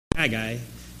Haggai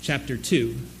chapter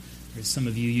 2. As some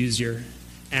of you use your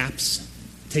apps,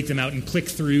 take them out and click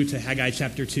through to Haggai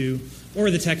chapter 2,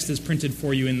 or the text is printed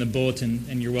for you in the bulletin,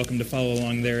 and you're welcome to follow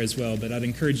along there as well. But I'd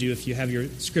encourage you, if you have your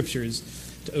scriptures,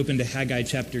 to open to Haggai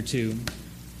chapter 2.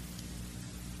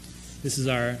 This is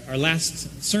our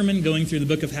last sermon going through the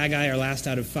book of Haggai, our last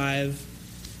out of 5.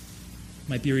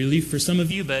 Might be a relief for some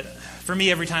of you, but for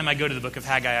me, every time I go to the book of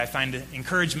Haggai, I find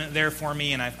encouragement there for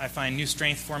me, and I find new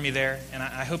strength for me there, and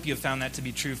I hope you have found that to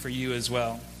be true for you as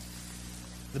well.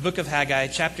 The book of Haggai,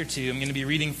 chapter 2, I'm going to be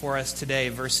reading for us today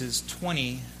verses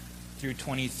 20 through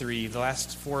 23, the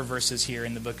last 4 verses here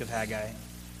in the book of Haggai.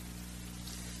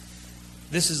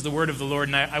 This is the word of the Lord,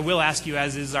 and I will ask you,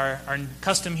 as is our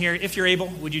custom here, if you're able,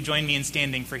 would you join me in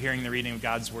standing for hearing the reading of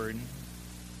God's word?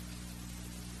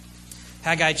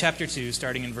 Haggai chapter 2,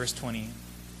 starting in verse 20.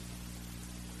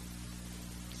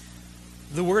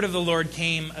 The word of the Lord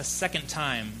came a second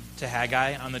time to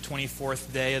Haggai on the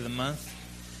 24th day of the month.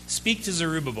 Speak to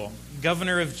Zerubbabel,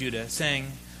 governor of Judah,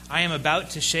 saying, I am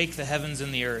about to shake the heavens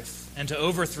and the earth, and to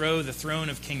overthrow the throne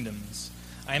of kingdoms.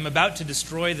 I am about to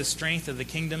destroy the strength of the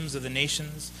kingdoms of the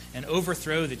nations, and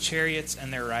overthrow the chariots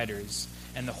and their riders,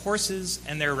 and the horses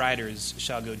and their riders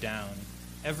shall go down,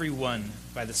 every one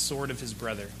by the sword of his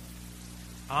brother.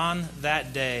 On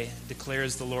that day,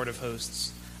 declares the Lord of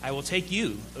hosts, I will take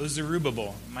you, O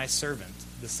Zerubbabel, my servant,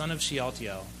 the son of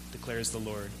Shealtiel, declares the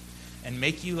Lord, and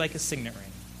make you like a signet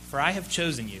ring. For I have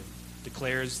chosen you,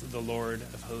 declares the Lord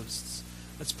of hosts.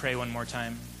 Let's pray one more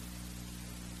time.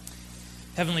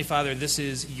 Heavenly Father, this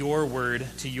is your word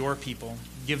to your people,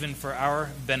 given for our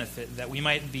benefit, that we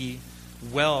might be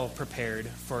well prepared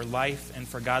for life and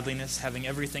for godliness, having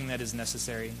everything that is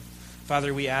necessary.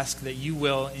 Father, we ask that you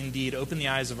will indeed open the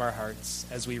eyes of our hearts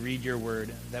as we read your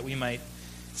word, that we might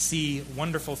see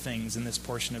wonderful things in this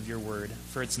portion of your word.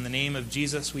 For it's in the name of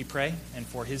Jesus we pray, and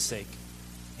for his sake.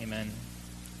 Amen.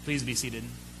 Please be seated.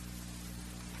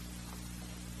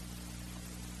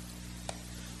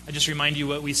 I just remind you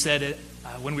what we said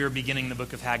when we were beginning the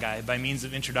book of Haggai. By means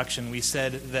of introduction, we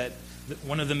said that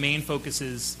one of the main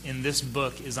focuses in this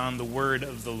book is on the word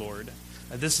of the Lord.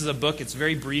 This is a book, it's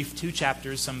very brief, 2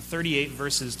 chapters, some 38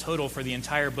 verses total for the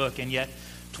entire book, and yet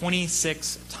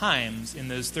 26 times in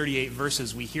those 38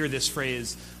 verses we hear this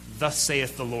phrase, thus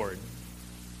saith the Lord.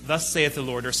 Thus saith the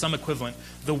Lord, or some equivalent,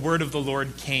 the word of the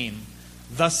Lord came.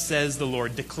 Thus says the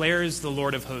Lord, declares the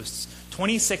Lord of hosts.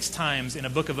 26 times in a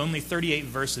book of only 38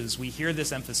 verses, we hear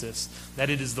this emphasis that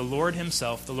it is the Lord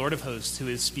himself, the Lord of hosts, who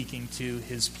is speaking to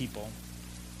his people.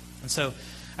 And so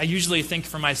I usually think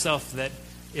for myself that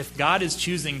if God is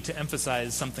choosing to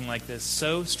emphasize something like this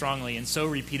so strongly and so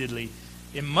repeatedly,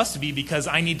 it must be because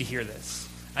I need to hear this.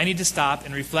 I need to stop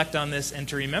and reflect on this and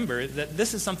to remember that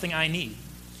this is something I need.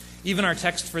 Even our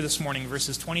text for this morning,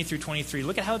 verses 20 through 23,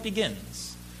 look at how it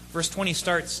begins. Verse 20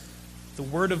 starts, the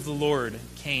word of the Lord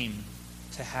came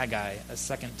to Haggai a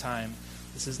second time.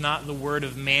 This is not the word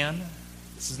of man.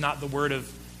 This is not the word of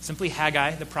simply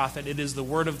Haggai, the prophet. It is the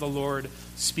word of the Lord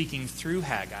speaking through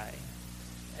Haggai.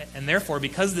 And therefore,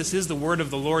 because this is the word of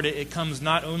the Lord, it comes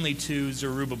not only to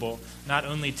Zerubbabel, not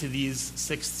only to these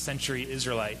 6th century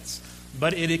Israelites,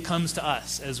 but it comes to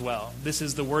us as well. This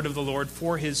is the word of the Lord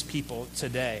for his people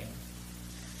today.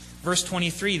 Verse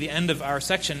 23, the end of our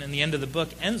section and the end of the book,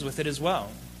 ends with it as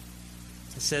well.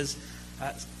 It says,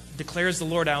 declares the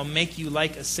Lord, I will make you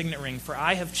like a signet ring, for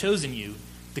I have chosen you,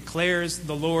 declares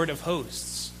the Lord of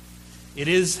hosts. It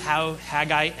is how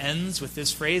Haggai ends with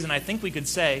this phrase, and I think we could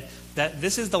say that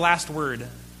this is the last word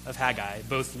of Haggai,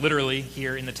 both literally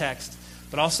here in the text,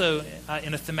 but also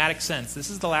in a thematic sense. This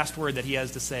is the last word that he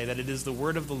has to say, that it is the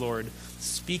word of the Lord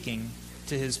speaking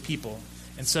to his people.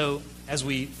 And so, as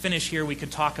we finish here, we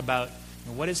could talk about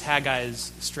what is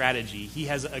Haggai's strategy. He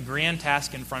has a grand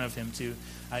task in front of him to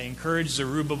encourage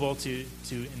Zerubbabel to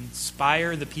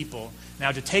inspire the people,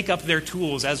 now to take up their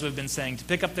tools, as we've been saying, to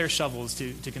pick up their shovels,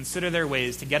 to consider their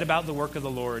ways, to get about the work of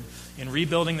the Lord in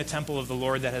rebuilding the temple of the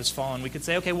Lord that has fallen. We could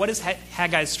say, okay, what is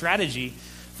Haggai's strategy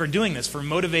for doing this, for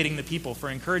motivating the people, for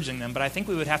encouraging them? But I think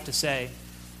we would have to say,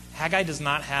 Haggai does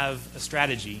not have a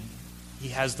strategy. He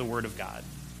has the word of God.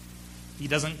 He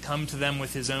doesn't come to them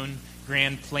with his own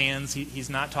grand plans. He's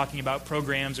not talking about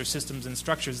programs or systems and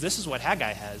structures. This is what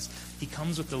Haggai has. He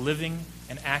comes with the living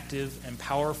and active and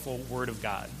powerful word of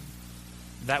God.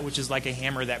 That which is like a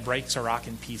hammer that breaks a rock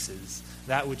in pieces.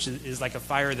 That which is like a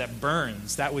fire that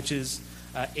burns. That which is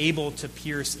able to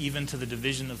pierce even to the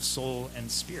division of soul and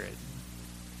spirit.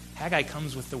 Haggai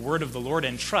comes with the word of the Lord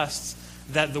and trusts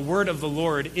that the word of the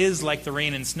Lord is like the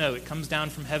rain and snow. It comes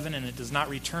down from heaven and it does not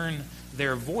return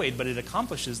there void, but it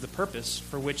accomplishes the purpose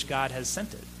for which God has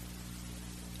sent it.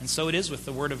 And so it is with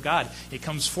the word of God. It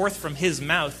comes forth from his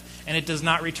mouth, and it does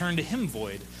not return to him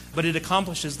void, but it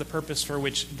accomplishes the purpose for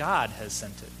which God has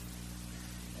sent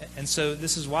it. And so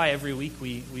this is why every week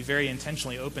we very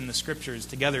intentionally open the Scriptures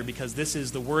together, because this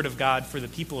is the word of God for the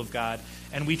people of God,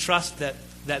 and we trust that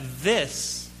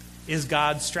this is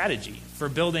God's strategy for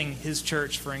building his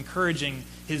church, for encouraging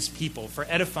his people, for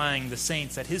edifying the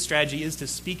saints, that his strategy is to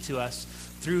speak to us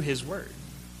through his word.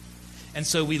 And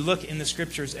so we look in the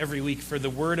Scriptures every week for the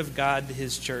word of God to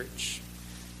his church.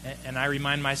 And I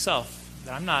remind myself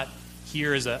that I'm not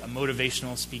here as a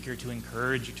motivational speaker to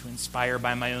encourage or to inspire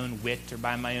by my own wit or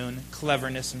by my own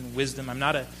cleverness and wisdom. I'm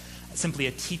not simply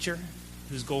a teacher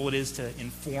whose goal it is to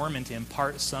inform and to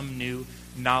impart some new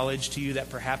knowledge to you that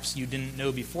perhaps you didn't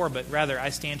know before, but rather I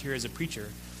stand here as a preacher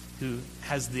who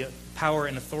has the power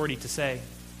and authority to say,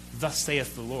 "Thus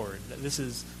saith the Lord," that this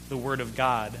is the word of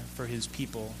God for his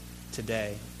people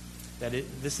today. That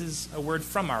this is a word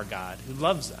from our God, who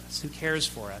loves us, who cares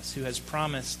for us, who has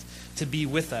promised to be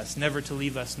with us, never to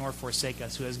leave us nor forsake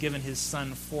us, who has given his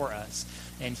Son for us.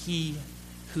 And he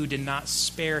who did not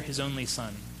spare his only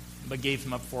Son, but gave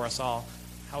him up for us all,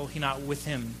 how will he not with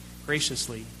him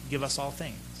graciously give us all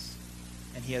things?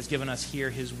 And he has given us here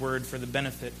his word for the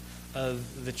benefit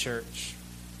of the church.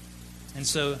 And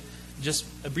so, just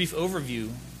a brief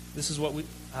overview. This is what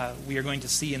we are going to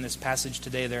see in this passage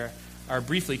today. There are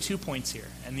briefly 2 points here,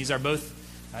 and these are both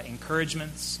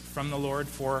encouragements from the Lord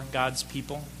for God's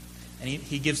people. And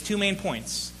he gives 2 main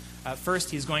points.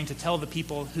 First, he's going to tell the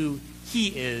people who he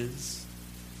is,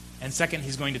 and second,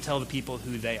 he's going to tell the people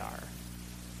who they are.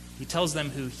 He tells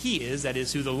them who he is, that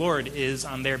is, who the Lord is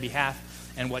on their behalf,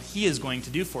 and what he is going to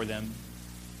do for them.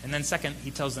 And then second, he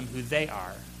tells them who they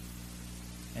are,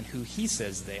 and who he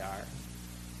says they are.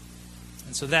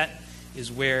 And so that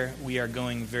is where we are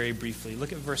going very briefly.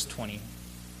 Look at verse 20.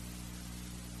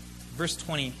 Verse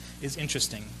 20 is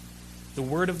interesting. The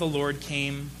word of the Lord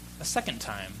came a second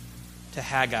time to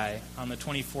Haggai on the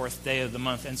 24th day of the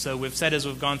month. And so we've said as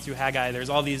we've gone through Haggai, there's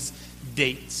all these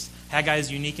dates. Haggai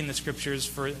is unique in the Scriptures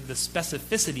for the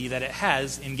specificity that it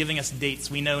has in giving us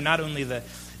dates. We know not only the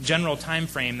general time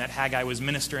frame that Haggai was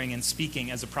ministering and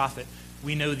speaking as a prophet,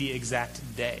 we know the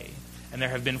exact day. And there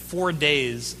have been 4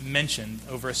 days mentioned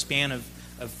over a span of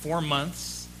 4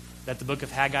 months that the book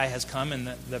of Haggai has come, and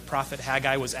the prophet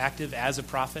Haggai was active as a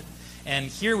prophet. And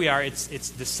here we are, it's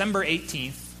December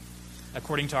 18th,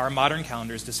 according to our modern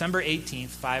calendars, December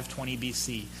 18th, 520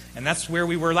 BC. And that's where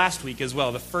we were last week as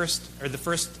well. The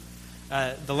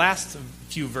last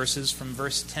few verses from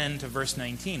verse 10 to verse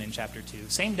 19 in chapter 2.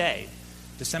 Same day,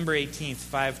 December 18th,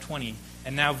 520.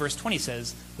 And now verse 20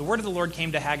 says, the word of the Lord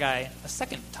came to Haggai a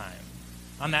second time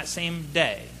on that same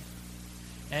day.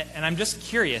 And I'm just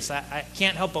curious. I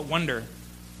can't help but wonder,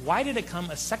 why did it come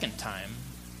a second time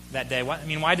that day?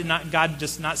 Why did not God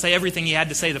just not say everything he had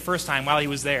to say the first time while he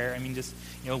was there? Just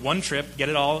one trip, get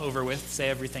it all over with, say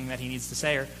everything that he needs to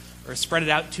say, or spread it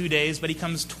out 2 days, but he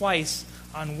comes twice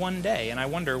on one day. And I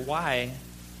wonder, why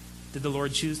did the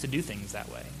Lord choose to do things that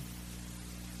way?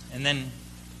 And then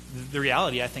the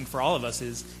reality, I think, for all of us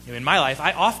is, in my life,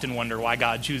 I often wonder why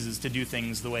God chooses to do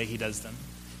things the way he does them.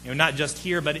 Not just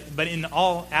here, but in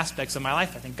all aspects of my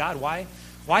life. I think, God,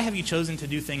 why have you chosen to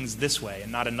do things this way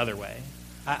and not another way?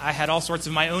 I had all sorts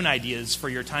of my own ideas for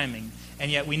your timing, and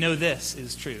yet we know this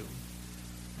is true,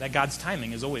 that God's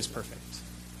timing is always perfect.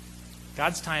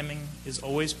 God's timing is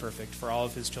always perfect for all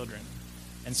of his children.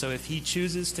 And so if he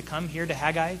chooses to come here to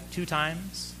Haggai 2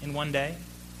 times in one day,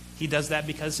 he does that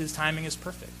because his timing is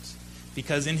perfect.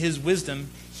 Because in his wisdom,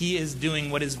 he is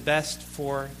doing what is best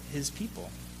for his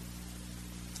people.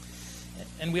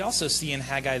 And we also see in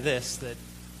Haggai this,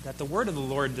 that the word of the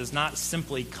Lord does not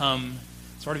simply come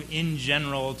sort of in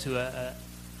general to a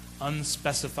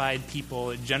unspecified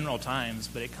people at general times,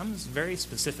 but it comes very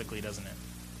specifically, doesn't it?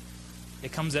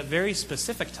 It comes at very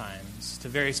specific times to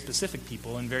very specific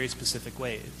people in very specific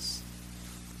ways.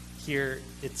 Here,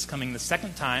 it's coming the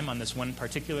second time on this one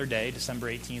particular day,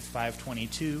 December 18th,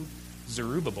 522,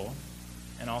 Zerubbabel,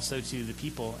 and also to the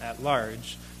people at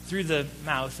large, through the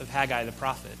mouth of Haggai the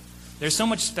prophet. There's so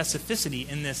much specificity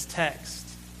in this text.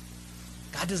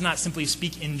 God does not simply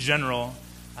speak in general,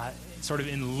 sort of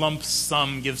in lump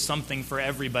sum, give something for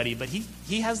everybody, but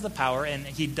he has the power, and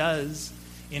he does,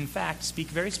 in fact, speak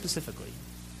very specifically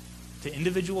to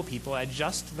individual people at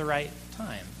just the right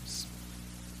times.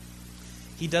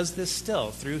 He does this still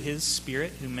through his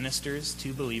Spirit who ministers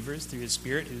to believers, through his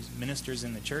Spirit who ministers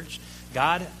in the church.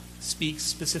 God speaks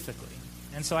specifically.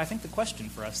 And so I think the question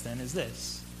for us then is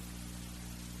this: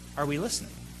 are we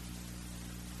listening?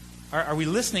 Are we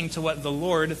listening to what the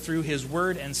Lord, through his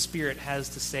word and Spirit, has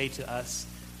to say to us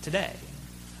today?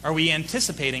 Are we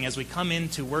anticipating as we come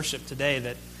into worship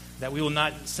today that we will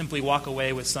not simply walk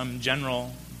away with some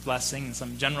general blessing and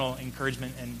some general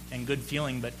encouragement and good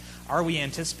feeling, but are we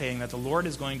anticipating that the Lord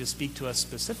is going to speak to us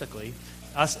specifically,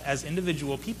 us as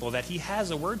individual people, that he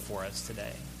has a word for us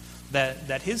today?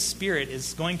 That his Spirit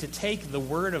is going to take the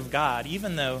Word of God,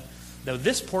 even though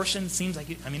this portion seems like,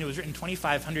 it was written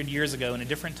 2,500 years ago in a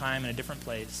different time, in a different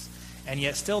place, and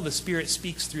yet still the Spirit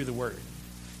speaks through the Word.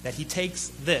 That he takes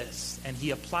this and he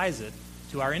applies it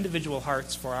to our individual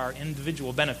hearts for our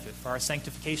individual benefit, for our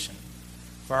sanctification,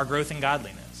 for our growth in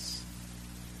godliness.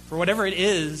 For whatever it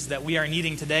is that we are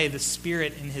needing today, the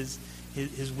Spirit in his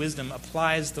wisdom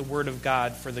applies the Word of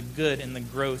God for the good and the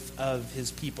growth of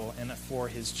his people and for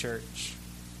his church.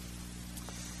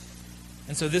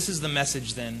 And so this is the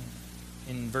message then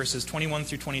in verses 21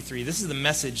 through 23. This is the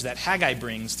message that Haggai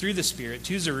brings through the Spirit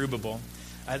to Zerubbabel.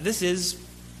 This is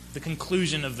the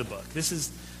conclusion of the book. This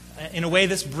is, in a way,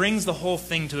 this brings the whole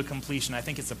thing to a completion. I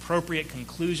think it's appropriate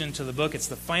conclusion to the book. It's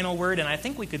the final word, and I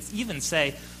think we could even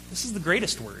say this is the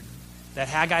greatest word that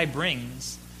Haggai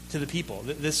brings to the people.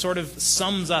 This sort of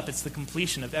sums up, it's the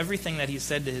completion of everything that he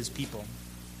said to his people.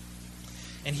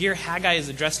 And here Haggai is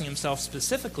addressing himself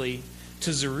specifically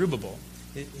to Zerubbabel.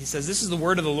 He says, this is the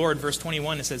word of the Lord, verse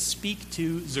 21. It says, speak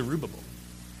to Zerubbabel.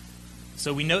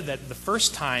 So we note that the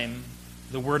first time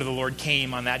the word of the Lord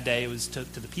came on that day, it was to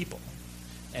the people.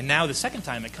 And now the second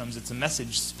time it comes, it's a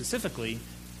message specifically,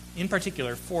 in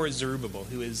particular, for Zerubbabel,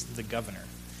 who is the governor.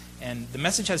 And the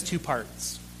message has two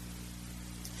parts.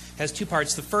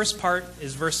 The first part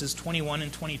is verses 21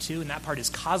 and 22, and that part is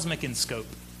cosmic in scope.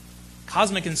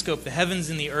 Cosmic in scope, the heavens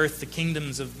and the earth, the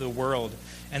kingdoms of the world.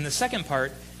 And the second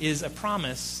part is a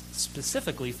promise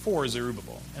specifically for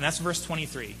Zerubbabel, and that's verse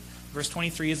 23. Verse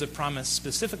 23 is a promise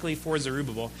specifically for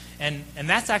Zerubbabel, and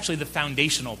that's actually the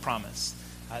foundational promise.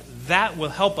 That will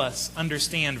help us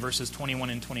understand verses 21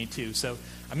 and 22. So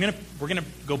we're going to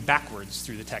go backwards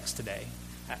through the text today.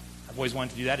 I've always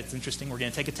wanted to do that. It's interesting. We're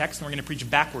going to take a text and we're going to preach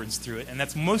backwards through it. And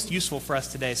that's most useful for us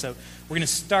today. So we're going to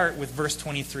start with verse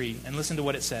 23 and listen to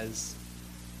what it says.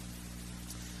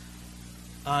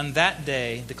 On that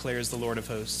day, declares the Lord of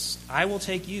hosts, I will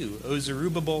take you, O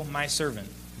Zerubbabel, my servant,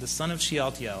 the son of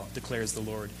Shealtiel, declares the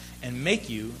Lord, and make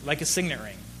you like a signet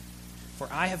ring. For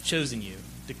I have chosen you,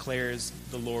 declares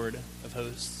the Lord of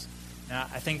hosts. Now,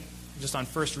 I think just on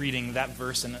first reading that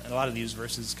verse, and a lot of these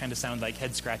verses kind of sound like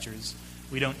head scratchers.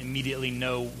 We don't immediately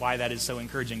know why that is so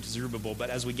encouraging to Zerubbabel,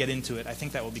 but as we get into it, I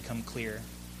think that will become clear.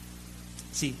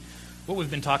 See, what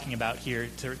we've been talking about here,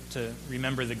 to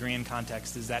remember the grand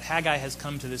context, is that Haggai has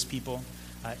come to this people.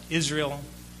 Israel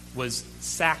was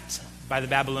sacked by the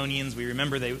Babylonians. We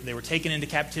remember they were taken into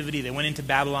captivity. They went into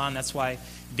Babylon. That's why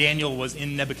Daniel was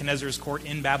in Nebuchadnezzar's court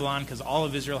in Babylon, because all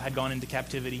of Israel had gone into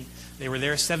captivity. They were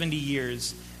there 70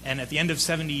 years, and at the end of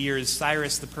 70 years,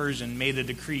 Cyrus the Persian made a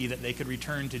decree that they could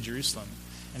return to Jerusalem.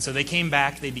 And so they came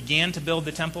back. They began to build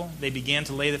the temple. They began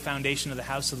to lay the foundation of the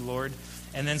house of the Lord.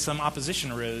 And then some opposition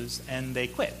arose, and they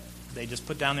quit. They just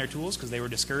put down their tools because they were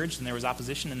discouraged, and there was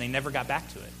opposition, and they never got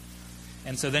back to it.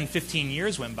 And so then 15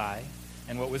 years went by,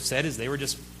 and what we've said is they were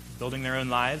just building their own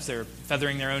lives. They were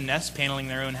feathering their own nests, paneling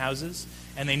their own houses,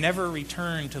 and they never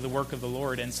returned to the work of the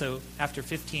Lord. And so after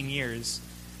 15 years,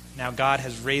 now God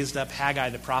has raised up Haggai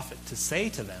the prophet to say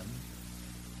to them,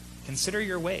 consider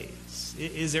your ways.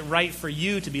 Is it right for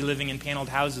you to be living in paneled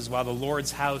houses while the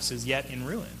Lord's house is yet in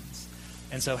ruins?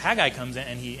 And so Haggai comes in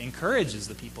and he encourages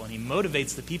the people and he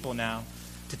motivates the people now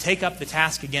to take up the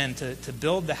task again to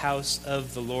build the house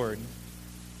of the Lord.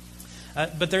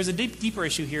 But there's a deeper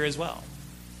issue here as well.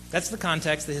 That's the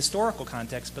context, the historical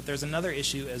context, but there's another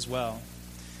issue as well.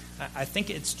 I think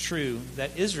it's true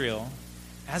that Israel,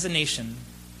 as a nation,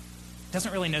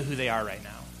 doesn't really know who they are right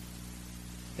now.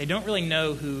 They don't really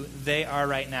know who they are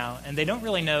right now, and they don't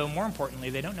really know, more importantly,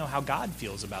 they don't know how God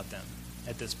feels about them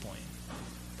at this point.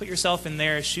 Put yourself in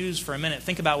their shoes for a minute.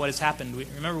 Think about what has happened.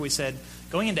 Remember we said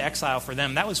going into exile for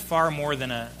them, that was far more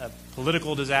than a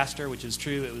political disaster, which is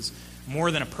true. It was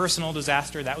more than a personal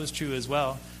disaster. That was true as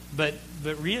well. But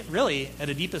really, at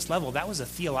a deepest level, that was a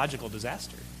theological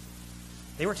disaster.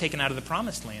 They were taken out of the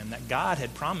promised land that God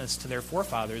had promised to their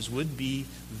forefathers would be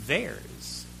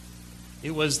theirs.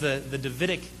 It was the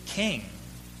Davidic king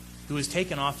who was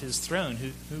taken off his throne,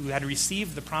 who had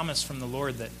received the promise from the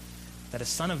Lord that a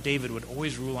son of David would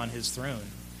always rule on his throne.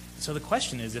 So the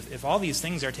question is, if all these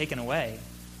things are taken away,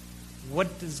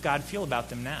 what does God feel about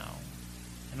them now?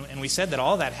 And we said that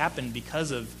all that happened because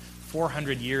of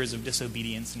 400 years of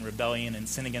disobedience and rebellion and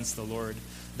sin against the Lord,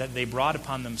 that they brought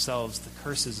upon themselves the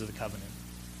curses of the covenant.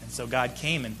 And so God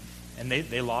came and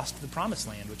they lost the promised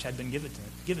land, which had been given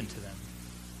to them.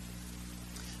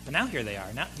 But now here they are.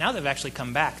 Now they've actually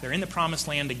come back. They're in the promised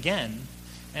land again.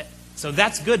 So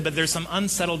that's good, but there's some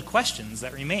unsettled questions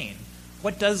that remain.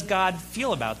 What does God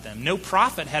feel about them? No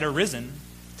prophet had arisen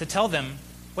to tell them,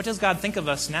 what does God think of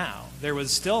us now? There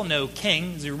was still no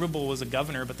king. Zerubbabel was a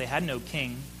governor, but they had no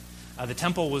king. The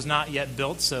temple was not yet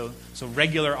built, so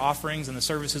regular offerings and the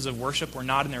services of worship were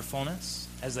not in their fullness,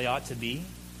 as they ought to be.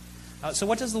 So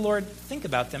what does the Lord think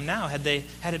about them now? Had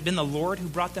it been the Lord who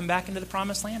brought them back into the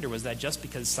promised land, or was that just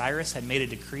because Cyrus had made a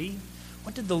decree?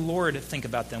 What did the Lord think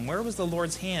about them? Where was the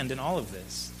Lord's hand in all of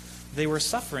this? They were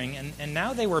suffering, and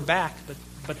now they were back,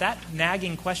 but that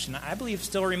nagging question, I believe,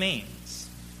 still remains.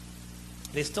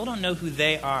 They still don't know who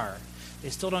they are. They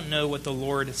still don't know what the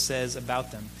Lord says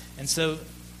about them. And so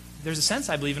there's a sense,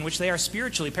 I believe, in which they are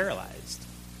spiritually paralyzed.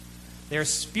 They are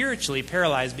spiritually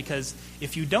paralyzed because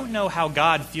if you don't know how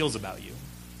God feels about you,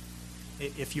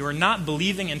 if you are not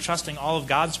believing and trusting all of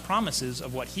God's promises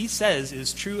of what He says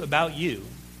is true about you,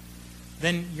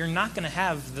 then you're not going to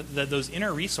have those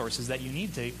inner resources that you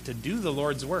need to do the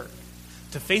Lord's work,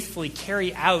 to faithfully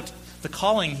carry out the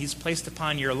calling He's placed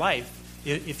upon your life,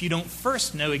 if you don't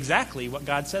first know exactly what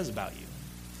God says about you.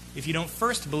 If you don't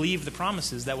first believe the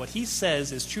promises that what He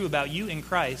says is true about you in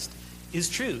Christ is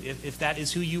true, if that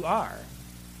is who you are.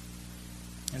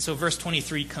 And so verse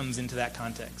 23 comes into that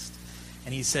context.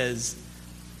 And he says,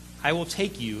 I will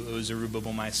take you, O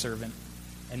Zerubbabel, my servant,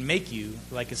 and make you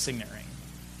like a signet ring.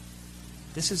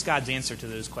 This is God's answer to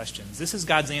those questions. This is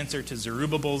God's answer to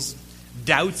Zerubbabel's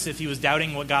doubts, if he was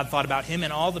doubting what God thought about him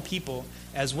and all the people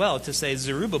as well, to say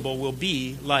Zerubbabel will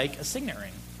be like a signet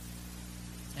ring.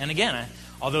 And again,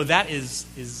 although that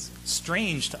is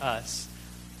strange to us,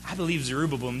 I believe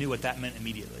Zerubbabel knew what that meant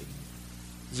immediately.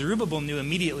 Zerubbabel knew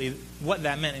immediately what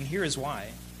that meant, and here is why.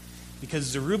 Because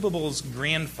Zerubbabel's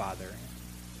grandfather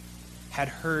had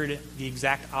heard the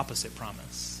exact opposite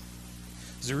promise.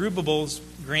 Zerubbabel's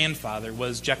grandfather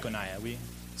was Jeconiah. We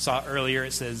saw earlier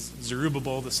it says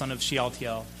Zerubbabel, the son of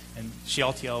Shealtiel, and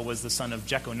Shealtiel was the son of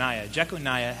Jeconiah.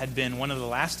 Jeconiah had been one of the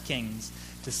last kings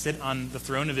to sit on the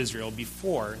throne of Israel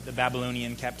before the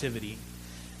Babylonian captivity.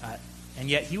 And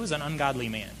yet he was an ungodly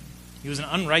man. He was an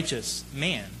unrighteous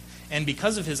man. And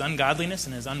because of his ungodliness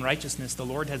and his unrighteousness, the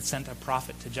Lord had sent a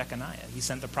prophet to Jeconiah. He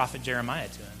sent the prophet Jeremiah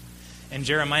to him. And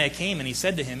Jeremiah came and he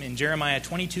said to him in Jeremiah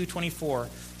 22:24,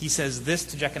 he says this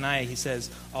to Jeconiah. He says,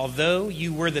 although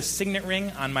you were the signet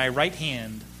ring on my right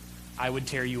hand, I would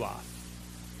tear you off.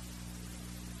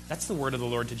 That's the word of the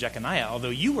Lord to Jeconiah. Although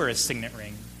you were a signet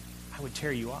ring, I would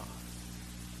tear you off.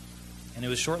 And it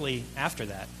was shortly after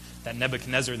that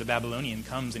Nebuchadnezzar the Babylonian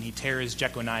comes and he tears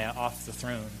Jeconiah off the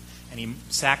throne. And he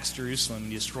sacks Jerusalem,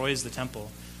 he destroys the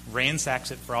temple, ransacks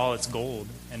it for all its gold,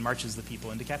 and marches the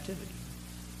people into captivity.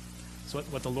 So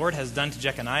what the Lord has done to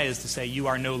Jeconiah is to say, you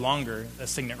are no longer a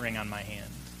signet ring on my hand.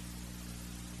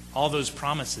 All those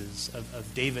promises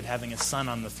of David having a son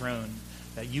on the throne,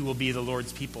 that you will be the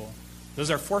Lord's people,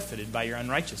 those are forfeited by your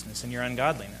unrighteousness and your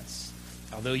ungodliness.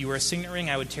 Although you were a signet ring,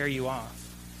 I would tear you off.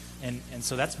 And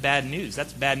so that's bad news.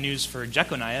 That's bad news for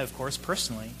Jeconiah, of course,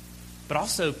 personally, but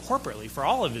also corporately for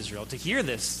all of Israel to hear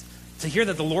this, to hear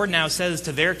that the Lord now says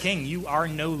to their king, you are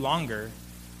no longer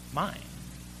mine.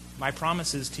 My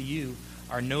promises to you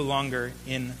are no longer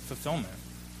in fulfillment.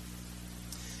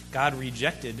 God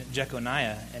rejected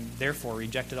Jeconiah and therefore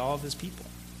rejected all of his people.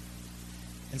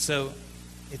 And so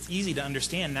it's easy to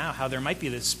understand now how there might be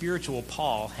this spiritual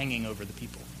pall hanging over the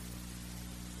people.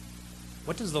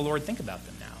 What does the Lord think about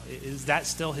them now? Is that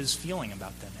still his feeling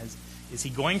about them? Is he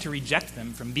going to reject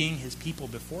them from being his people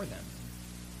before them?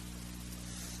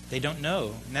 They don't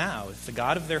know now if the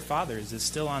God of their fathers is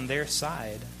still on their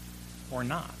side or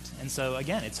not. And so,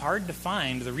 again, it's hard to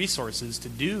find the resources to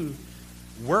do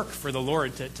work for the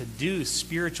Lord, to do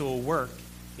spiritual work,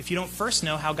 if you don't first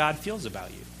know how God feels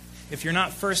about you. If you're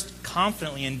not first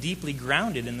confidently and deeply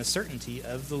grounded in the certainty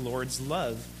of the Lord's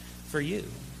love for you.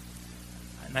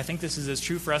 And I think this is as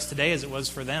true for us today as it was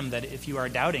for them, that if you are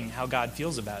doubting how God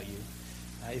feels about you,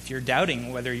 if you're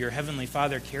doubting whether your Heavenly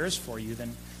Father cares for you,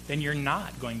 then you're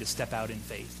not going to step out in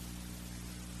faith.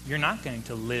 You're not going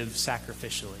to live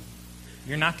sacrificially.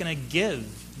 You're not going to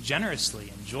give generously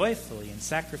and joyfully and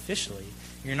sacrificially.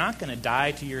 You're not going to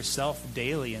die to yourself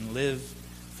daily and live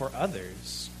for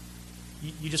others.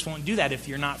 You just won't do that if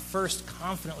you're not first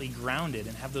confidently grounded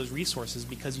and have those resources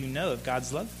because you know of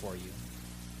God's love for you.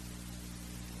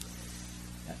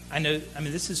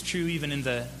 This is true even in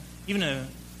a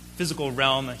physical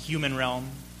realm, a human realm,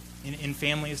 in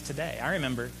families today. I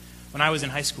remember when I was in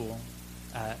high school,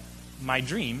 my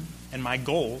dream and my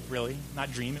goal, really,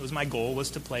 not dream, it was my goal,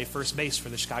 was to play first base for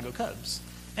the Chicago Cubs.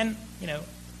 And,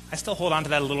 I still hold on to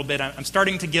that a little bit. I'm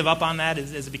starting to give up on that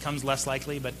as it becomes less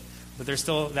likely, but there's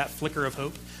still that flicker of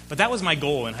hope. But that was my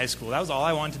goal in high school. That was all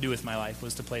I wanted to do with my life,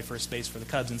 was to play first base for the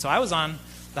Cubs. And so I was on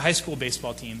the high school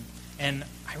baseball team, and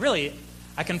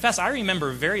I confess, I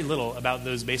remember very little about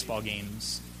those baseball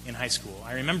games in high school.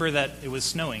 I remember that it was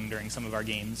snowing during some of our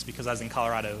games because I was in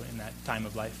Colorado in that time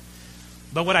of life.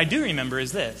 But what I do remember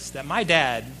is this, that my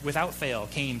dad, without fail,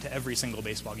 came to every single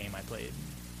baseball game I played.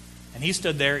 And he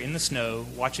stood there in the snow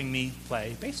watching me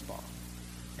play baseball.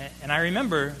 And I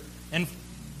remember, and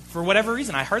for whatever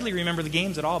reason, I hardly remember the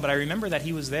games at all, but I remember that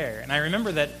he was there. And I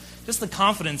remember that just the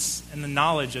confidence and the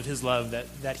knowledge of his love,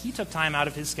 that he took time out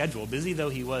of his schedule, busy though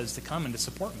he was, to come and to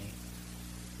support me.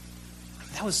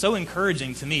 That was so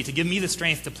encouraging to me, to give me the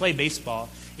strength to play baseball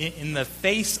in the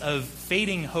face of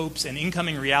fading hopes and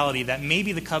incoming reality that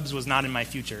maybe the Cubs was not in my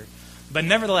future. But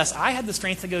nevertheless, I had the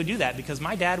strength to go do that because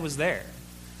my dad was there.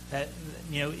 That,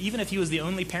 even if he was the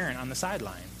only parent on the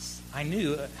sidelines, I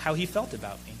knew how he felt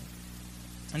about me.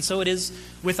 And so it is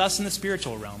with us in the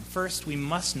spiritual realm. First, we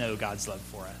must know God's love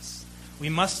for us. We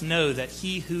must know that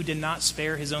he who did not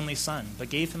spare his only son, but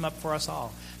gave him up for us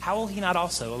all, how will he not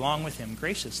also, along with him,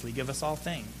 graciously give us all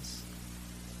things?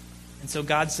 And so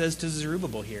God says to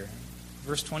Zerubbabel here,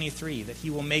 verse 23, that he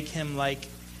will make him like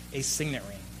a signet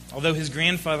ring. Although his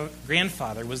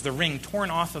grandfather was the ring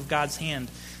torn off of God's hand,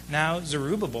 now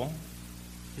Zerubbabel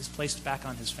is placed back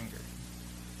on his finger.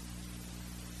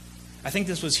 I think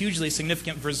this was hugely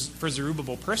significant for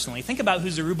Zerubbabel personally. Think about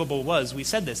who Zerubbabel was. We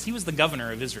said this. He was the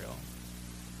governor of Israel.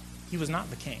 He was not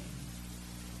the king.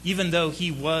 Even though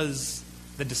he was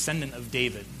the descendant of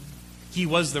David, he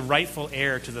was the rightful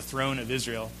heir to the throne of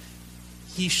Israel.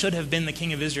 He should have been the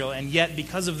king of Israel, and yet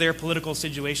because of their political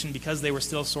situation, because they were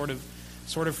still sort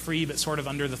of free but sort of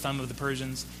under the thumb of the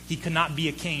Persians, he could not be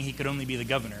a king, he could only be the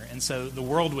governor. And so the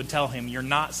world would tell him, you're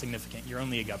not significant, you're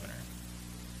only a governor.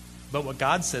 But what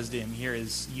God says to him here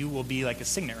is, you will be like a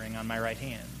signet ring on my right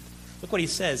hand. Look what he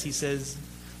says. He says,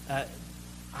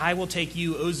 I will take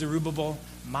you, O Zerubbabel,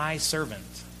 my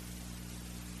servant.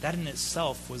 That in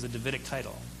itself was a Davidic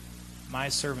title. My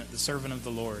servant, the servant of the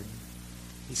Lord.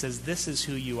 He says, this is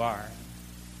who you are.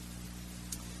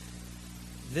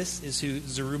 This is who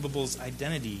Zerubbabel's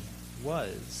identity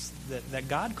was, that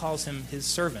God calls him his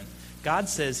servant. God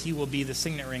says he will be the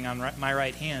signet ring on my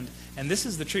right hand. And this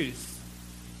is the truth,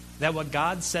 that what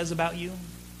God says about you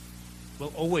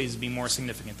will always be more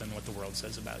significant than what the world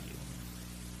says about you.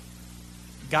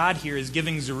 God here is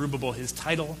giving Zerubbabel his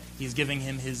title. He's giving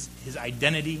him his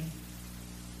identity,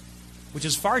 which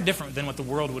is far different than what the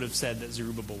world would have said that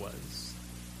Zerubbabel was.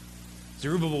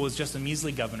 Zerubbabel was just a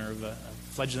measly governor of a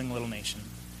fledgling little nation.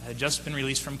 It had just been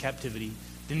released from captivity,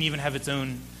 didn't even have its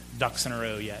own ducks in a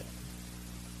row yet.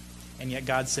 And yet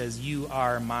God says, you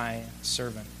are my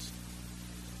servant.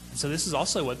 And so this is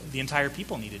also what the entire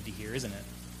people needed to hear, isn't it?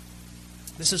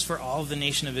 This is for all of the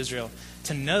nation of Israel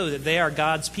to know that they are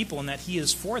God's people and that he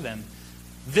is for them.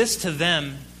 This to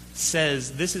them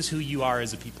says, this is who you are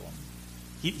as a people.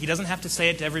 He doesn't have to say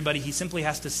it to everybody. He simply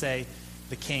has to say,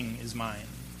 the king is mine.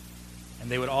 And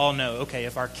they would all know, okay,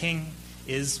 if our king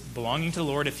is belonging to the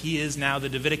Lord, if he is now the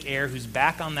Davidic heir who's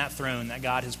back on that throne that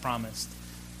God has promised,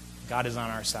 God is on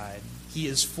our side. He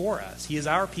is for us. He is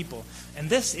our people. And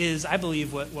this is, I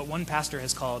believe, what one pastor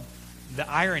has called the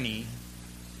irony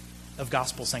of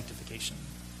gospel sanctification.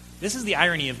 This is the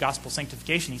irony of gospel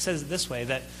sanctification. He says it this way,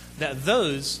 that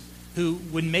those who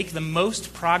would make the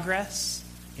most progress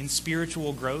in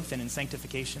spiritual growth and in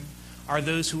sanctification are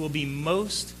those who will be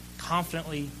most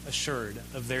confidently assured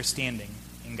of their standing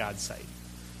in God's sight.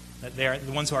 That they are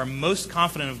the ones who are most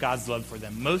confident of God's love for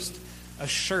them, most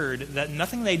assured that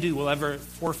nothing they do will ever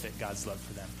forfeit God's love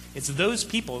for them. It's those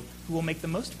people who will make the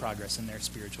most progress in their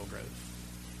spiritual growth.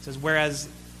 It says, whereas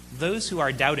those who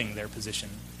are doubting their position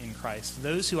in Christ,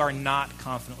 those who are not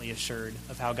confidently assured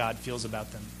of how God feels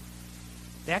about them,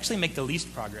 they actually make the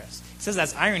least progress. It says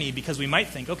that's irony because we might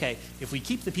think, okay, if we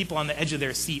keep the people on the edge of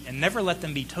their seat and never let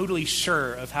them be totally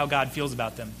sure of how God feels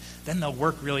about them, then they'll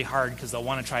work really hard because they'll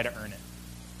want to try to earn it.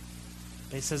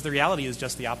 But it says the reality is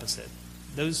just the opposite.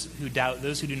 Those who doubt,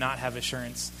 those who do not have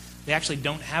assurance, they actually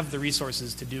don't have the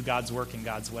resources to do God's work in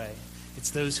God's way.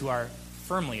 It's those who are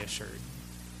firmly assured.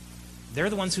 They're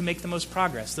the ones who make the most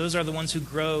progress. Those are the ones who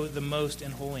grow the most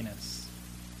in holiness.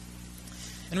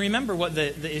 And remember what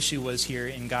the issue was here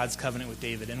in God's covenant with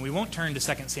David. And we won't turn to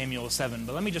 2 Samuel 7,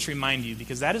 but let me just remind you,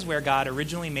 because that is where God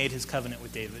originally made his covenant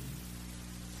with David.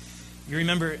 You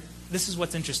remember, this is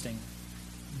what's interesting.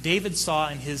 David saw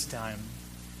in his time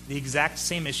the exact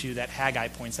same issue that Haggai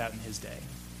points out in his day.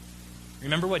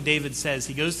 Remember what David says.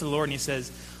 He goes to the Lord and he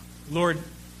says, Lord,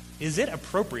 is it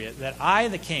appropriate that I,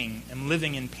 the king, am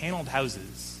living in paneled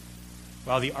houses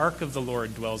while the ark of the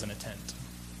Lord dwells in a tent?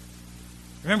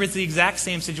 Remember, it's the exact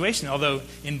same situation, although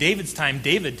in David's time,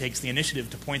 David takes the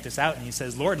initiative to point this out, and he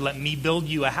says, Lord, let me build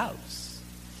you a house.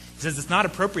 He says it's not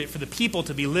appropriate for the people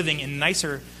to be living in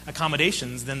nicer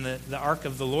accommodations than the ark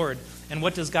of the Lord. And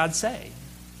what does God say?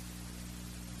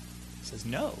 He says,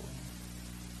 no.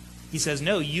 He says,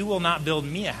 no, you will not build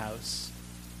me a house.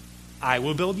 I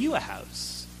will build you a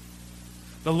house.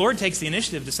 The Lord takes the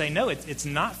initiative to say, no, it's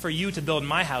not for you to build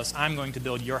my house. I'm going to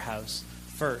build your house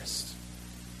first.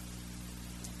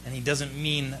 And he doesn't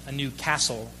mean a new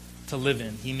castle to live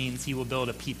in. He means he will build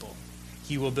a people.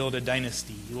 He will build a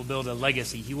dynasty. He will build a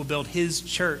legacy. He will build his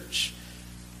church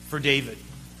for David.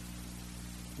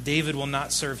 David will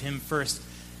not serve him first.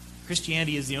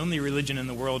 Christianity is the only religion in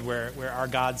the world where our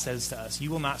God says to us,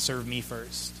 you will not serve me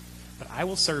first, but I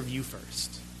will serve you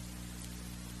first.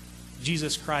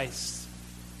 Jesus Christ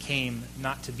came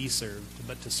not to be served,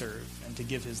 but to serve, and to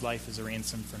give his life as a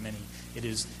ransom for many. It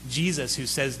is Jesus who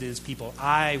says to his people,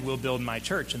 I will build my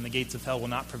church, and the gates of hell will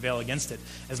not prevail against it.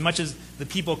 As much as the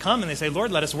people come and they say,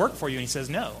 Lord, let us work for you, and he says,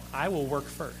 no, I will work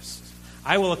first.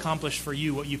 I will accomplish for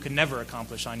you what you could never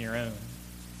accomplish on your own.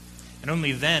 And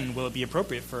only then will it be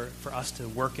appropriate for us to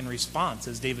work in response,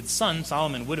 as David's son,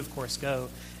 Solomon, would of course go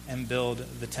and build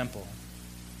the temple.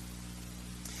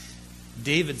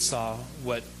 David saw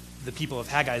what the people of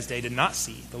Haggai's day did not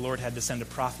see. The Lord had to send a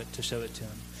prophet to show it to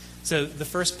him. So the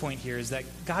first point here is that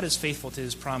God is faithful to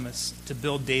his promise to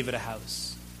build David a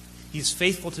house. He's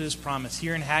faithful to his promise.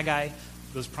 Here in Haggai,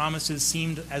 those promises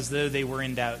seemed as though they were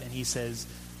in doubt, and he says,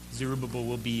 Zerubbabel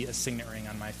will be a signet ring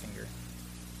on my finger.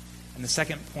 And the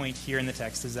second point here in the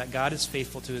text is that God is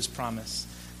faithful to his promise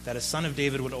that a son of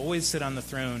David would always sit on the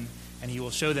throne, and he will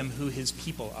show them who his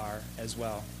people are as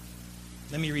well.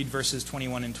 Let me read verses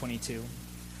 21 and 22, and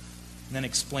then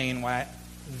explain why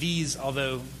these,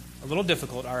 although a little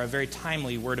difficult, are a very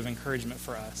timely word of encouragement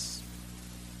for us.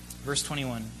 Verse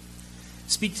 21,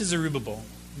 Speak to Zerubbabel,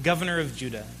 governor of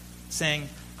Judah, saying,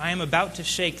 I am about to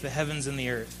shake the heavens and the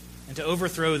earth, and to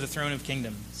overthrow the throne of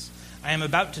kingdoms. I am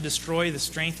about to destroy the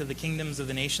strength of the kingdoms of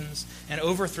the nations, and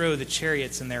overthrow the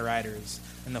chariots and their riders,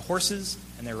 and the horses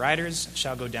and their riders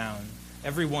shall go down,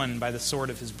 every one by the sword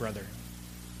of his brother.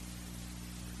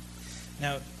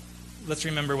 Now, let's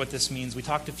remember what this means. We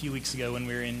talked a few weeks ago when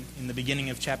we were in the beginning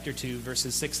of chapter 2,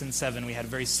 verses 6 and 7. We had a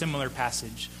very similar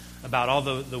passage about all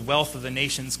the wealth of the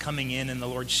nations coming in and the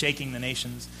Lord shaking the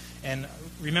nations. And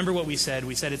remember what we said.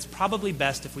 We said it's probably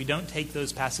best if we don't take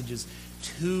those passages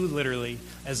too literally,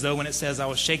 as though when it says, I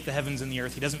will shake the heavens and the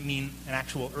earth, he doesn't mean an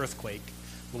actual earthquake.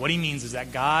 But what he means is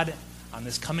that God, on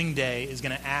this coming day, is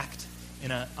going to act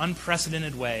in an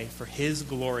unprecedented way for his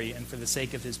glory and for the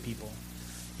sake of his people.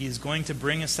 He is going to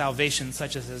bring a salvation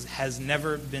such as has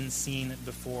never been seen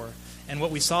before. And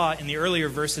what we saw in the earlier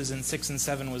verses in 6 and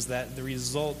 7 was that the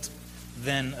result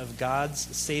then of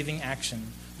God's saving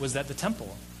action was that the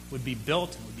temple would be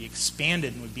built and would be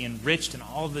expanded and would be enriched, and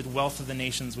all the wealth of the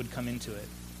nations would come into it.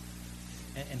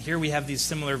 And here we have these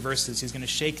similar verses. He's going to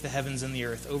shake the heavens and the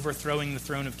earth, overthrowing the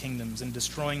throne of kingdoms and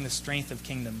destroying the strength of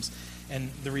kingdoms.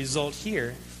 And the result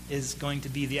here is going to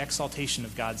be the exaltation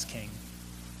of God's king.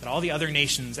 That all the other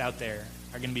nations out there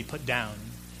are going to be put down,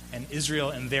 and Israel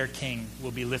and their king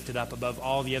will be lifted up above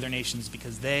all the other nations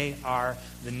because they are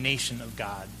the nation of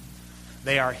God.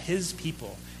 They are his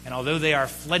people. And although they are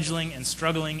fledgling and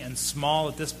struggling and small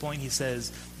at this point, he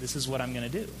says, this is what I'm going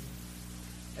to do.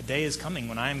 A day is coming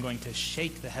when I am going to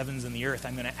shake the heavens and the earth.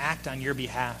 I'm going to act on your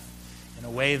behalf in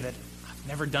a way that I've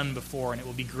never done before, and it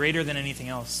will be greater than anything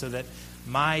else, so that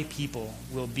my people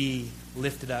will be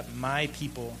lifted up. My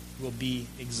people will be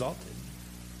exalted.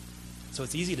 So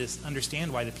it's easy to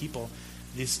understand why the people,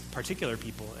 these particular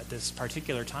people at this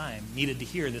particular time, needed to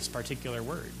hear this particular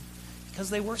word. Because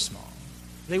they were small.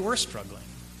 They were struggling.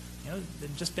 You know,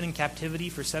 they'd just been in captivity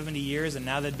for 70 years, and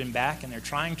now they'd been back, and they're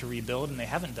trying to rebuild, and they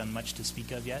haven't done much to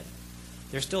speak of yet.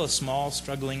 They're still a small,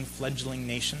 struggling, fledgling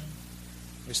nation.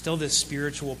 There's still this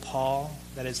spiritual pall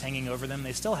that is hanging over them.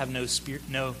 They still have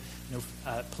no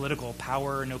political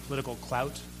power, no political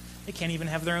clout. They can't even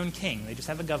have their own king. They just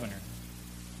have a governor.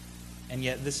 And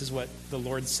yet this is what the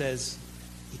Lord says.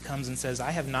 He comes and says,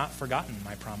 I have not forgotten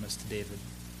my promise to David.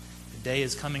 The day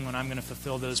is coming when I'm going to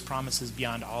fulfill those promises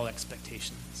beyond all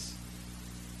expectations.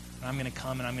 And I'm going to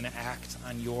come and I'm going to act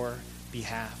on your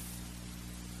behalf.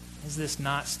 Is this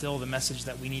not still the message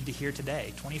that we need to hear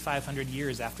today, 2,500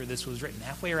 years after this was written,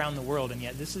 halfway around the world, and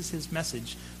yet this is his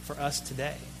message for us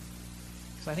today?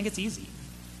 So I think it's easy.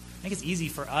 I think it's easy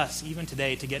for us, even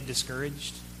today, to get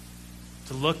discouraged,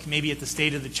 to look maybe at the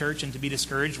state of the church and to be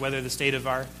discouraged, whether the state of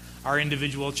our our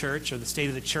individual church or the state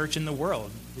of the church in the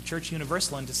world, the church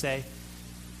universal, and to say,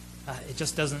 it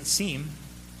just doesn't seem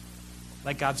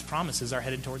like God's promises are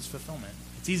headed towards fulfillment.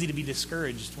 It's easy to be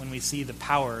discouraged when we see the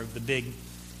power of the big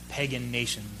pagan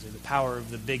nations or the power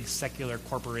of the big secular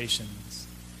corporations,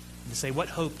 and to say, what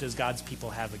hope does God's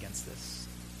people have against this?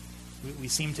 We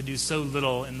seem to do so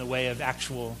little in the way of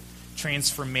actual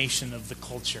transformation of the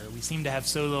culture. We seem to have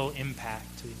so little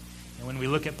impact. And when we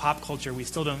look at pop culture, we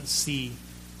don't see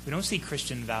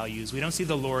Christian values. We don't see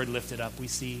the Lord lifted up. We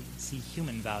see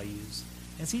human values.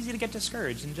 And it's easy to get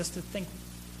discouraged and just to think,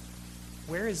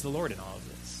 where is the Lord in all of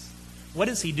this? What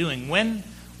is he doing? When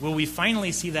will we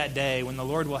finally see that day when the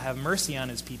Lord will have mercy on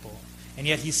his people? And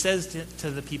yet he says to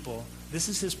the people, this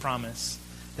is his promise,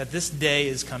 that this day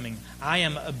is coming. I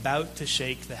am about to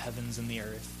shake the heavens and the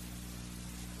earth.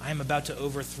 I am about to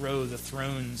overthrow the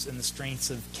thrones and the strengths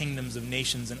of kingdoms of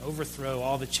nations and overthrow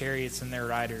all the chariots and their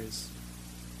riders.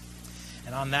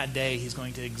 And on that day, he's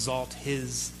going to exalt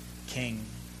his king.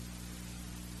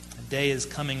 A day is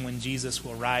coming when Jesus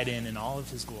will ride in all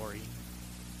of his glory.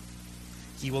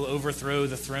 He will overthrow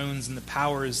the thrones and the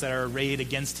powers that are arrayed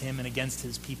against him and against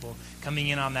his people, coming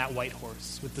in on that white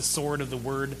horse with the sword of the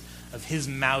word of his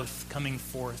mouth coming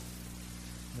forth.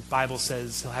 The Bible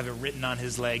says he'll have it written on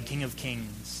his leg, King of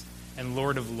Kings and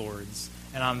Lord of Lords.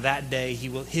 And on that day,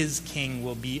 his king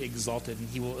will be exalted, and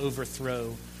he will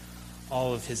overthrow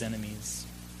all of his enemies.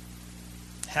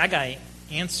 Haggai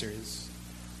answers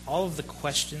all of the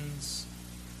questions,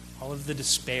 all of the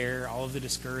despair, all of the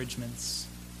discouragements,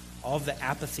 all of the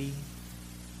apathy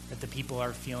that the people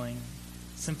are feeling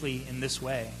simply in this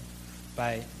way,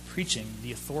 by preaching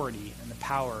the authority and the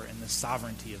power and the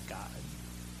sovereignty of God.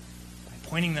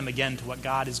 Pointing them again to what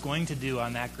God is going to do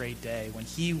on that great day when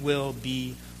he will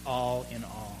be all in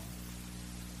all.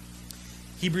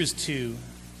 Hebrews 2.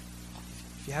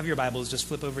 If you have your Bibles, just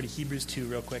flip over to Hebrews 2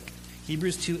 real quick.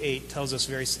 Hebrews 2:8 tells us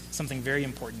something very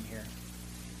important here.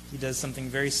 He does something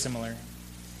very similar.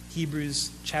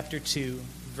 Hebrews chapter 2,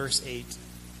 verse 8. It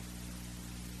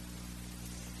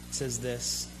says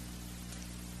this.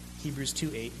 Hebrews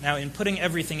 2:8. Now, in putting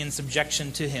everything in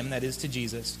subjection to him, that is to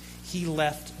Jesus, he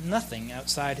left nothing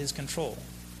outside his control.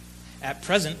 At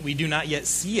present, we do not yet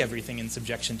see everything in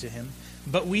subjection to him,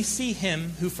 but we see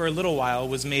him who for a little while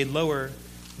was made lower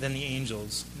than the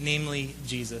angels, namely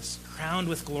Jesus, crowned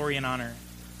with glory and honor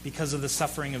because of the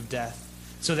suffering of death,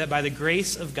 so that by the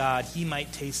grace of God he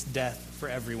might taste death for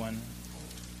everyone.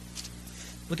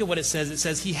 Look at what it says. It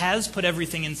says he has put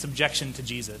everything in subjection to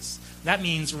Jesus. That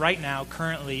means right now,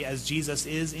 currently, as Jesus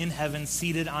is in heaven,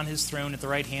 seated on his throne at the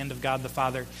right hand of God the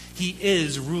Father, he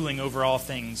is ruling over all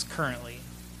things currently,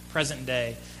 present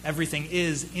day. Everything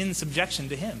is in subjection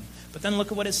to him. But then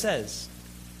look at what it says.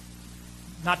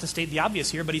 Not to state the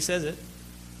obvious here, but he says it.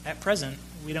 At present,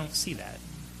 we don't see that.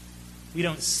 We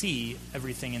don't see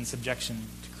everything in subjection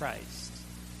to Christ.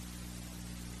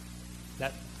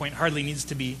 That point hardly needs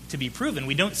to be proven.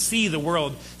 We don't see the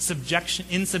world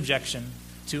in subjection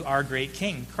to our great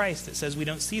King, Christ. It says we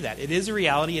don't see that. It is a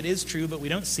reality, it is true, but we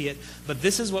don't see it. But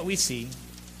this is what we see.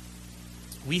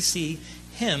 We see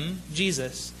him,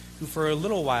 Jesus, who for a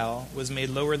little while was made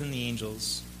lower than the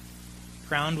angels,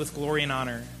 crowned with glory and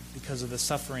honor because of the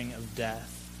suffering of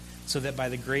death, so that by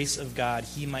the grace of God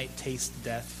he might taste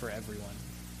death for everyone.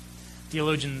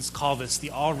 Theologians call this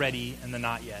the already and the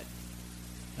not yet.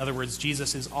 In other words,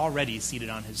 Jesus is already seated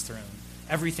on his throne.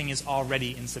 Everything is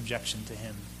already in subjection to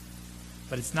him.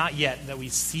 But it's not yet that we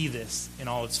see this in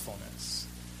all its fullness.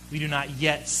 We do not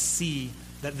yet see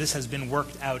that this has been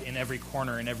worked out in every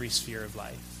corner, in every sphere of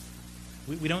life.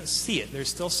 We don't see it. There's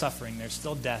still suffering. There's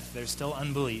still death. There's still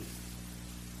unbelief.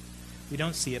 We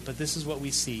don't see it, but this is what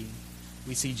we see.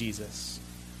 We see Jesus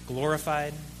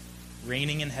glorified,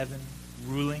 reigning in heaven,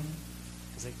 ruling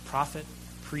as a prophet,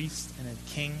 priest, and a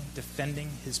king,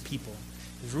 defending his people.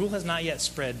 His rule has not yet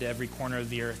spread to every corner of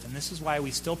the earth, and this is why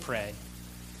we still pray,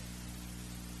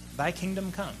 thy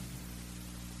kingdom come,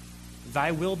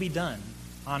 thy will be done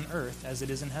on earth as it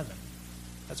is in heaven.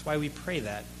 That's why we pray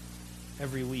that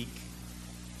every week,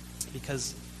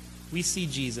 because we see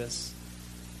Jesus,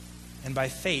 and by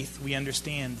faith we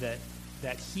understand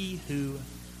that he who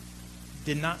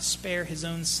did not spare his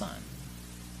own son,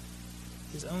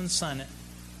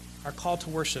 are called to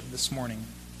worship this morning.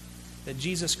 That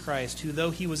Jesus Christ, who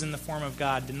though he was in the form of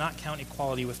God, did not count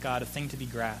equality with God a thing to be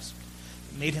grasped,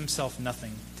 but made himself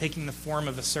nothing, taking the form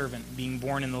of a servant, being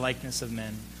born in the likeness of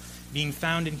men. Being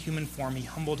found in human form, he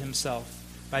humbled himself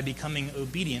by becoming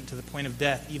obedient to the point of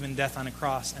death, even death on a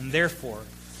cross. And therefore,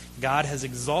 God has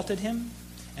exalted him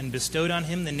and bestowed on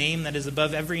him the name that is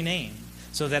above every name,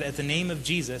 so that at the name of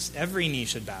Jesus, every knee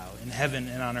should bow in heaven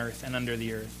and on earth and under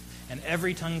the earth, and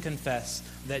every tongue confess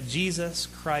that Jesus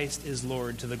Christ is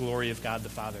Lord to the glory of God the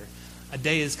Father. A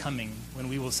day is coming when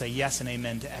we will say yes and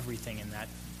amen to everything in that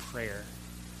prayer.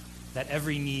 That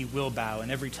every knee will bow and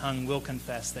every tongue will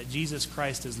confess that Jesus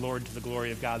Christ is Lord to the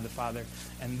glory of God the Father.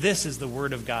 And this is the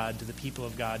word of God to the people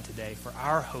of God today for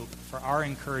our hope, for our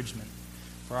encouragement,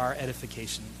 for our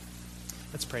edification.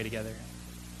 Let's pray together.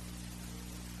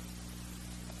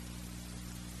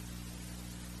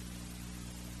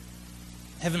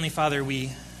 Heavenly Father,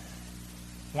 we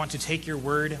want to take your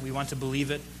word. We want to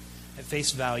believe it at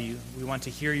face value. We want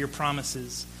to hear your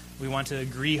promises. We want to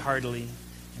agree heartily.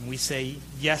 And we say,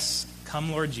 yes,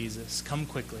 come Lord Jesus, come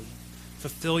quickly.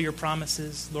 Fulfill your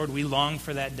promises. Lord, we long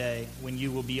for that day when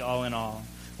you will be all in all,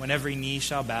 when every knee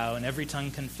shall bow and every tongue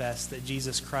confess that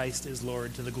Jesus Christ is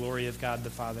Lord to the glory of God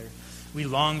the Father. We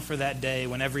long for that day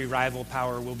when every rival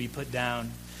power will be put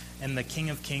down and the King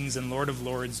of Kings and Lord of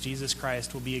Lords, Jesus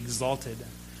Christ, will be exalted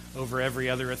over every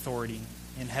other authority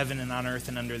in heaven and on earth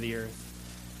and under the earth.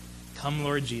 Come,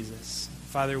 Lord Jesus.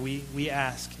 Father, we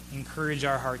ask, encourage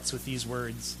our hearts with these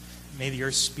words. May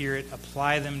your Spirit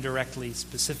apply them directly,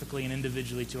 specifically and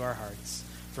individually to our hearts.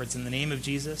 For it's in the name of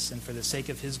Jesus and for the sake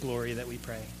of his glory that we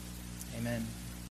pray. Amen.